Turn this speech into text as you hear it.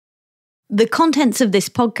The contents of this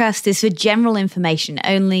podcast is for general information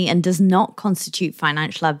only and does not constitute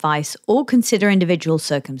financial advice or consider individual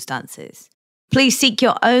circumstances. Please seek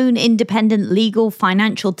your own independent legal,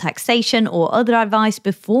 financial, taxation, or other advice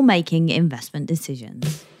before making investment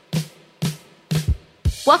decisions.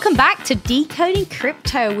 Welcome back to Decoding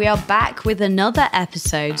Crypto. We are back with another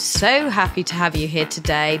episode. So happy to have you here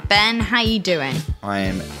today. Ben, how you doing? I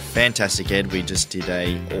am fantastic, Ed. We just did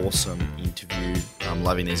a awesome interview. I'm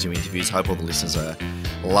loving these new interviews. Hope all the listeners are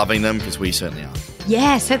loving them because we certainly are.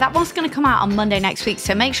 Yeah, so that one's going to come out on Monday next week.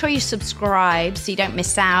 So make sure you subscribe so you don't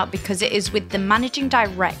miss out, because it is with the managing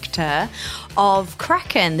director of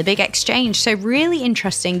Kraken, the big exchange. So really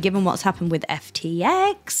interesting given what's happened with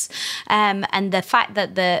FTX and the fact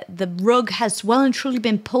that the rug has well and truly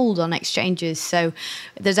been pulled on exchanges. So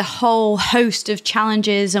there's a whole host of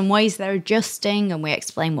challenges and ways they're adjusting, and we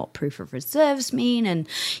explain what proof of reserves mean. And,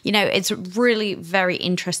 you know, it's really very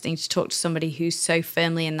interesting to talk to somebody who's so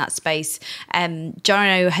firmly in that space.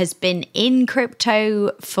 Jono has been in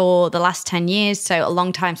crypto for the last 10 years, so a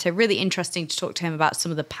long time. So really interesting to talk to him about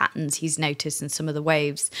some of the patterns he's noticed and some of the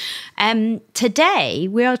waves. Today,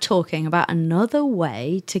 we are talking about another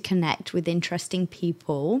way to connect with interesting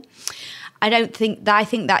people. I think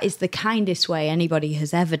that is the kindest way anybody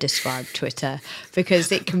has ever described Twitter,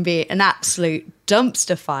 because it can be an absolute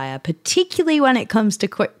dumpster fire, particularly when it comes to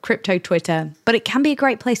crypto Twitter. But it can be a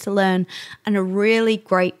great place to learn and a really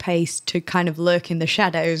great place to kind of lurk in the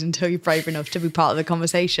shadows until you're brave enough to be part of the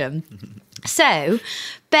conversation. So,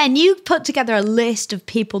 Ben, you put together a list of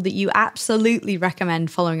people that you absolutely recommend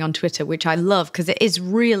following on Twitter, which I love because it is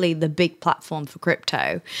really the big platform for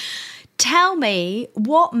crypto. Tell me,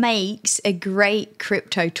 what makes a great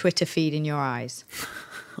crypto Twitter feed in your eyes?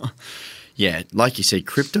 Yeah, like you said,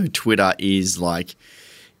 crypto Twitter is like,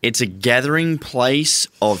 it's a gathering place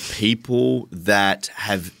of people that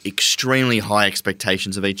have extremely high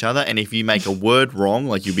expectations of each other. And if you make a word wrong,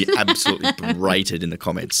 like, you'll be absolutely berated in the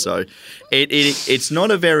comments. So it's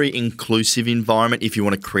not a very inclusive environment if you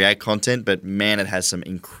want to create content, but man, it has some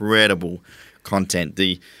incredible content.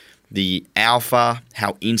 The alpha,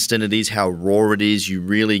 how instant it is, how raw it is, you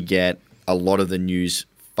really get a lot of the news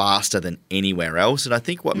faster than anywhere else. And I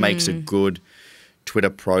think what makes a good Twitter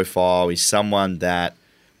profile is someone that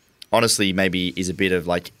honestly maybe is a bit of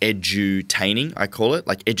like edutaining, I call it,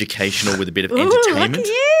 like educational with a bit of entertainment. Look at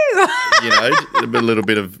you! You know, a little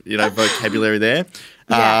bit of, you know, vocabulary there.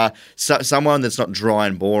 Yeah. Someone that's not dry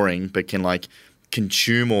and boring, but can like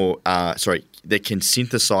consume that can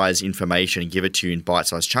synthesize information and give it to you in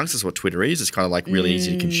bite-sized chunks. That's what Twitter is. It's kind of like really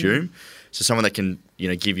easy to consume. So someone that can, you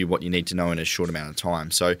know, give you what you need to know in a short amount of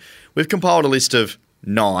time. So we've compiled a list of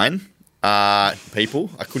 9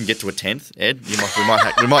 people. I couldn't get to a 10th, Ed.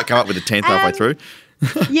 We might come up with a 10th halfway through.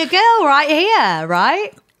 Your girl right here,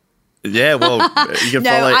 right? Yeah, well, you can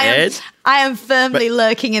follow Ed. I am firmly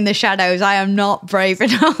lurking in the shadows. I am not brave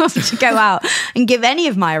enough to go out and give any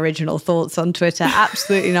of my original thoughts on Twitter.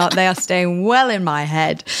 Absolutely not. They are staying well in my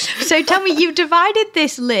head. So tell me, you've divided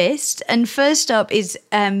this list, and first up is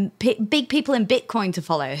big people in Bitcoin to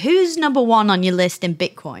follow. Who's number 1 on your list in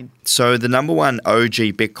Bitcoin? So the number 1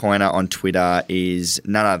 OG Bitcoiner on Twitter is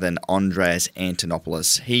none other than Andreas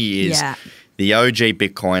Antonopoulos. He is the OG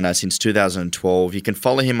Bitcoiner since 2012. You can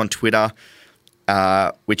follow him on Twitter,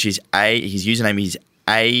 which is his username is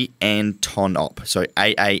Aantonop, so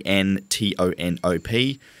Aantonop.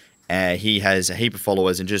 He has a heap of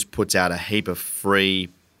followers and just puts out a heap of free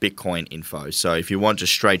Bitcoin info. So if you want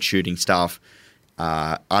just straight shooting stuff,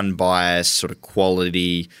 unbiased, sort of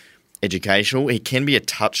quality, educational, he can be a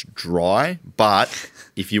touch dry, but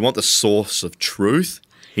if you want the source of truth,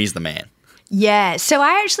 he's the man. Yeah, so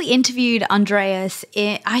I actually interviewed Andreas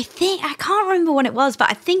I can't remember when it was, but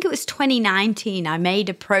I think it was 2019. I made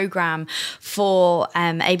a program for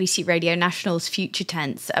ABC Radio National's Future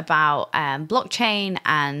Tense about blockchain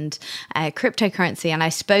and cryptocurrency, and I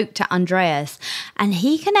spoke to Andreas, and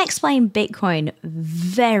he can explain Bitcoin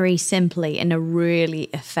very simply in a really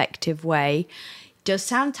effective way. Does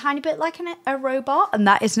sound a tiny bit like a robot, and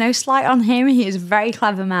that is no slight on him. He is a very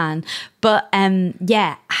clever man. But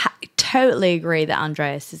totally agree that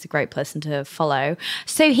Andreas is a great person to follow.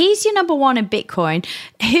 So he's your number 1 in Bitcoin.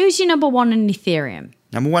 Who's your number 1 in Ethereum?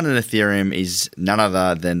 Number 1 in Ethereum is none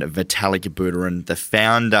other than Vitalik Buterin, the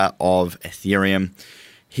founder of Ethereum.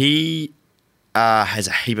 He has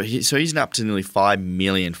a heap of, so he's up to nearly 5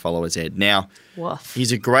 million followers, Ed. Now, woof.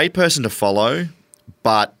 He's a great person to follow,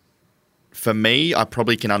 but for me, I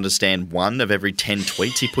probably can understand 1 of every 10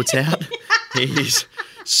 tweets he puts out. He's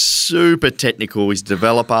super technical. He's a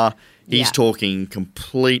developer. He's talking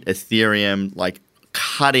complete Ethereum, like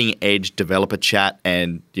cutting edge developer chat,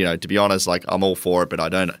 and to be honest, like I'm all for it, but I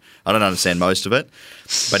don't understand most of it.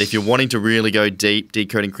 But if you're wanting to really go deep,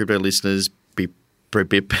 Decoding Crypto listeners, be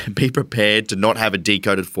prepared to not have it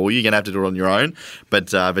decoded for you. You're gonna have to do it on your own. But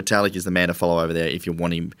Vitalik is the man to follow over there if you're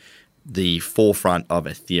wanting the forefront of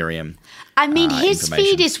Ethereum. I mean, his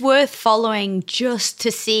feed is worth following just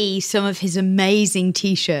to see some of his amazing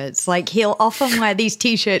T-shirts. Like, he'll often wear these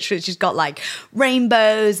T-shirts which has got like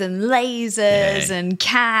rainbows and lasers and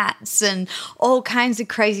cats and all kinds of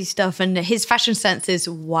crazy stuff. And his fashion sense is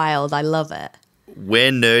wild. I love it.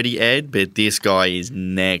 We're nerdy, Ed, but this guy is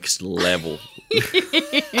next level.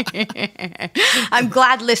 I'm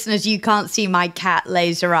glad, listeners, you can't see my cat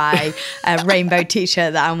laser eye rainbow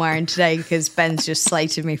T-shirt that I'm wearing today because Ben's just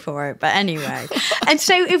slated me for it. But anyway, and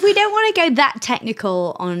so if we don't want to go that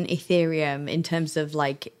technical on Ethereum in terms of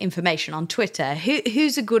like information on Twitter,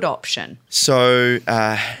 who's a good option? So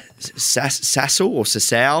Sassal or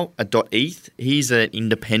Sasal.eth, he's an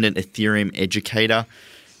independent Ethereum educator.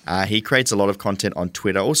 He creates a lot of content on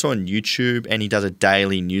Twitter, also on YouTube, and he does a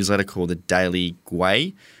daily newsletter called The Daily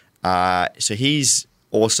Gwei. So he's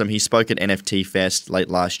awesome. He spoke at NFT Fest late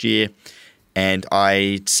last year, and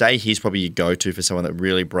I'd say he's probably your go-to for someone that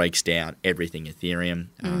really breaks down everything Ethereum.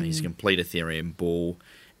 He's a complete Ethereum bull,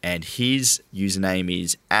 and his username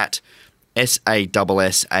is at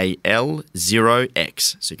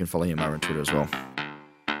SASSAL0X. So you can follow him over on Twitter as well.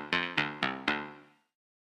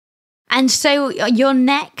 And so your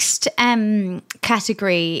next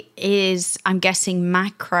category is, I'm guessing,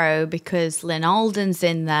 macro, because Lyn Alden's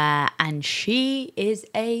in there and she is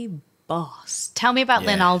a boss. Tell me about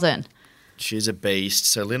Lyn Alden. She's a beast.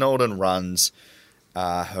 So Lyn Alden runs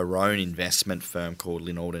her own investment firm called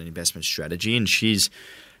Lyn Alden Investment Strategy, and she's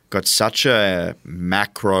got such a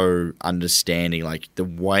macro understanding. Like the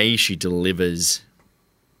way she delivers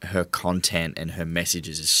her content and her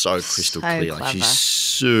messages is so crystal clear. Like she's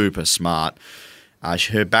super smart.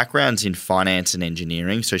 Her background's in finance and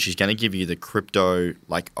engineering, so she's going to give you the crypto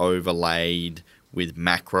like overlaid with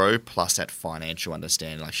macro plus that financial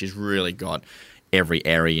understanding. Like she's really got every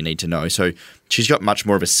area you need to know. So she's got much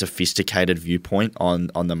more of a sophisticated viewpoint on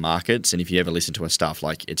the markets, and if you ever listen to her stuff,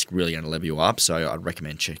 like it's really going to level you up. So I'd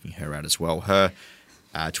recommend checking her out as well. Her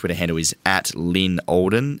Twitter handle is at Lyn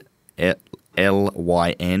Alden.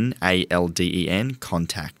 LYNALDEN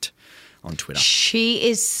contact on Twitter. She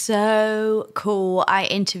is so cool. I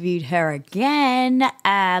interviewed her again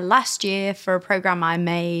last year for a program I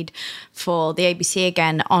made for the ABC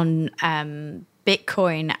again on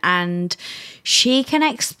Bitcoin, and she can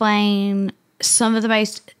explain some of the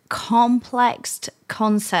most complex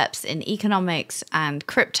concepts in economics and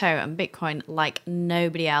crypto and Bitcoin like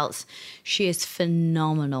nobody else. She is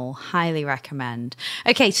phenomenal. Highly recommend.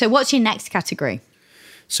 Okay, so what's your next category?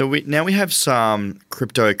 So we have some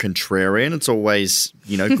crypto contrarian. It's always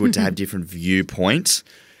good to have different viewpoints.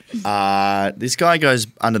 This guy goes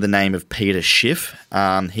under the name of Peter Schiff.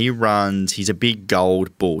 He's a big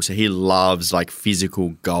gold bull, so he loves like physical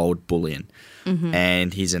gold bullion. Mm-hmm.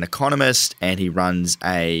 And he's an economist, and he runs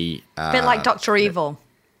a bit like Dr. Evil.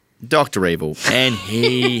 Dr. Evil, and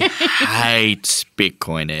he hates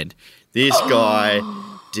Bitcoin, Ed. This guy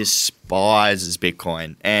despises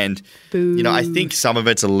Bitcoin, and I think some of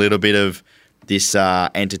it's a little bit of this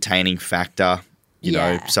entertaining factor.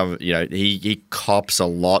 He cops a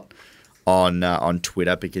lot on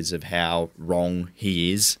Twitter because of how wrong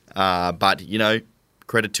he is. But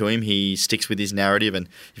credit to him, he sticks with his narrative. And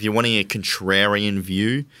if you're wanting a contrarian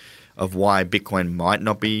view of why Bitcoin might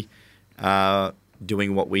not be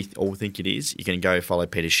doing what we all think it is, you can go follow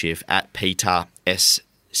Peter Schiff at Peter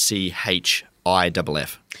SCHIFF.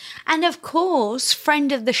 And of course,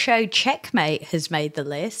 friend of the show, Checkmate, has made the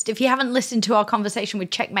list. If you haven't listened to our conversation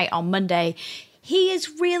with Checkmate on Monday, he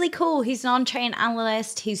is really cool. He's an on-chain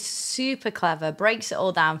analyst. He's super clever, breaks it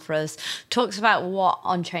all down for us, talks about what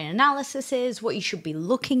on-chain analysis is, what you should be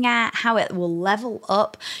looking at, how it will level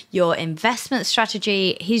up your investment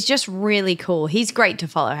strategy. He's just really cool. He's great to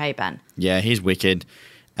follow. Hey, Ben. Yeah, he's wicked.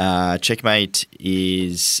 Checkmate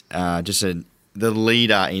is just the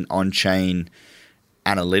leader in on-chain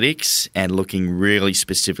analytics and looking really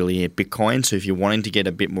specifically at Bitcoin. So if you're wanting to get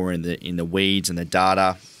a bit more in the weeds and the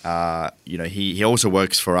data, he also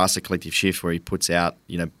works for us at Collective Shift, where he puts out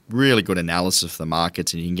really good analysis of the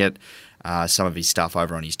markets, and you can get some of his stuff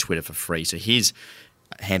over on his Twitter for free. So his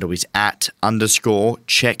handle is at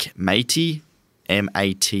 _checkmatey,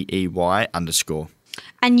 MATEY_.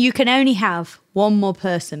 And you can only have one more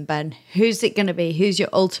person, Ben. Who's it going to be? Who's your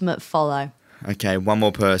ultimate follow? Okay, one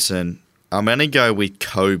more person. I'm going to go with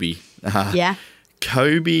Kobe. Yeah.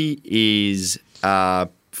 Kobe is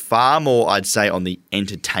far more, I'd say, on the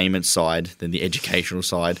entertainment side than the educational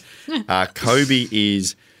side. Kobe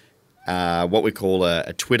is what we call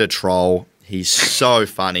a Twitter troll. He's so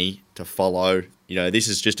funny to follow. You know, this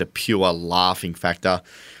is just a pure laughing factor.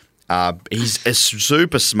 He's a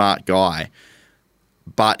super smart guy,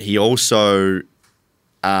 but he also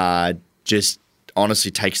just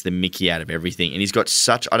honestly takes the mickey out of everything. And he's got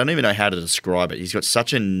such, I don't even know how to describe it. He's got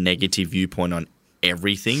such a negative viewpoint on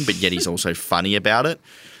everything, but yet he's also funny about it.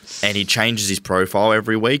 And he changes his profile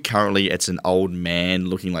every week. Currently, it's an old man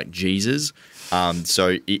looking like Jesus.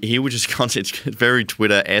 So he would just content very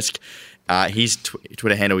Twitter-esque. His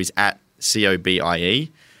Twitter handle is at COBIE.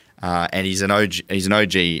 And he's an OG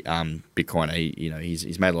Bitcoiner.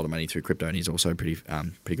 He's made a lot of money through crypto, and he's also pretty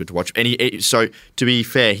good to watch. And so to be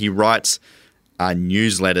fair, he writes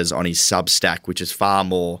newsletters on his Substack, which is far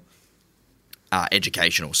more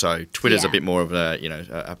educational. So Twitter's a bit more of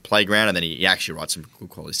a playground, and then he actually writes some good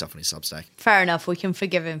quality stuff on his Substack. Fair enough. We can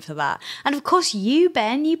forgive him for that. And of course, you,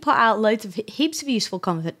 Ben, you put out heaps of useful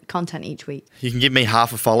content each week. You can give me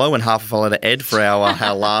half a follow and half a follow to Ed for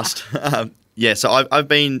our last. Yeah, so I've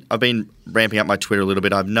been ramping up my Twitter a little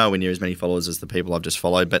bit. I have nowhere near as many followers as the people I've just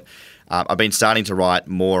followed, but I've been starting to write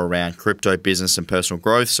more around crypto, business, and personal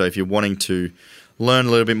growth. So if you're wanting to learn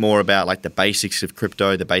a little bit more about like the basics of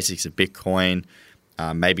crypto, the basics of Bitcoin,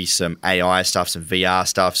 maybe some AI stuff, some VR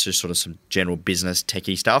stuff, just sort of some general business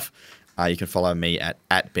techie stuff, you can follow me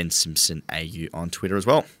at Ben Simpson AU on Twitter as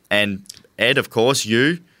well. And Ed, of course,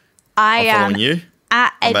 I'm following you.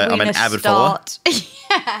 At Edwina I'm an avid follower.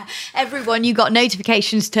 Yeah, everyone, you got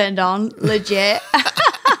notifications turned on, legit.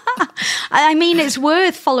 I mean, it's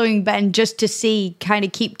worth following Ben just to see, kind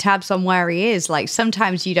of keep tabs on where he is. Like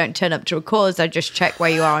sometimes you don't turn up to record, I just check where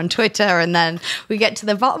you are on Twitter, and then we get to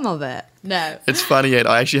the bottom of it. No, it's funny, Ed.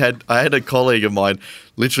 I had a colleague of mine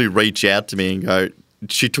literally reach out to me and go.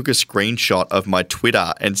 She took a screenshot of my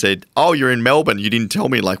Twitter and said, "Oh, you're in Melbourne. You didn't tell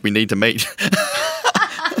me. Like we need to meet."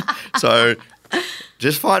 So.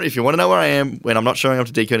 Just fine. If you want to know where I am when I'm not showing up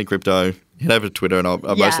to Decoding Crypto, head over to Twitter and I'll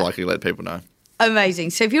most likely let people know. Amazing.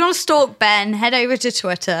 So if you want to stalk Ben, head over to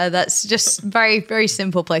Twitter. That's just very, very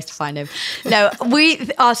simple place to find him. No, we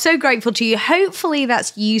are so grateful to you. Hopefully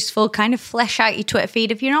that's useful. Kind of flesh out your Twitter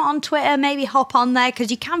feed. If you're not on Twitter, maybe hop on there because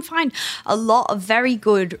you can find a lot of very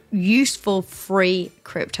good, useful, free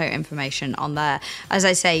crypto information on there. As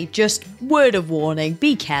I say, just word of warning,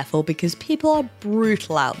 be careful because people are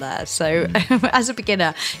brutal out there. So as a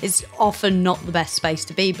beginner, it's often not the best space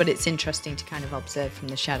to be, but it's interesting to kind of observe from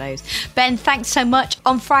the shadows. Ben, thanks so much.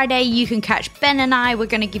 On Friday, you can catch Ben and I. We're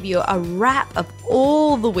going to give you a wrap of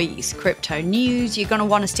all the week's crypto news. You're going to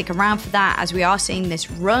want to stick around for that as we are seeing this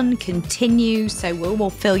run continue. So we'll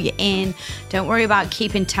fill you in. Don't worry about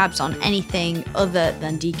keeping tabs on anything other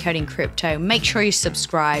than Decoding Crypto. Make sure you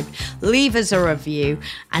subscribe, leave us a review,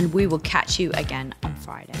 and we will catch you again on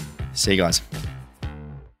Friday. See you guys.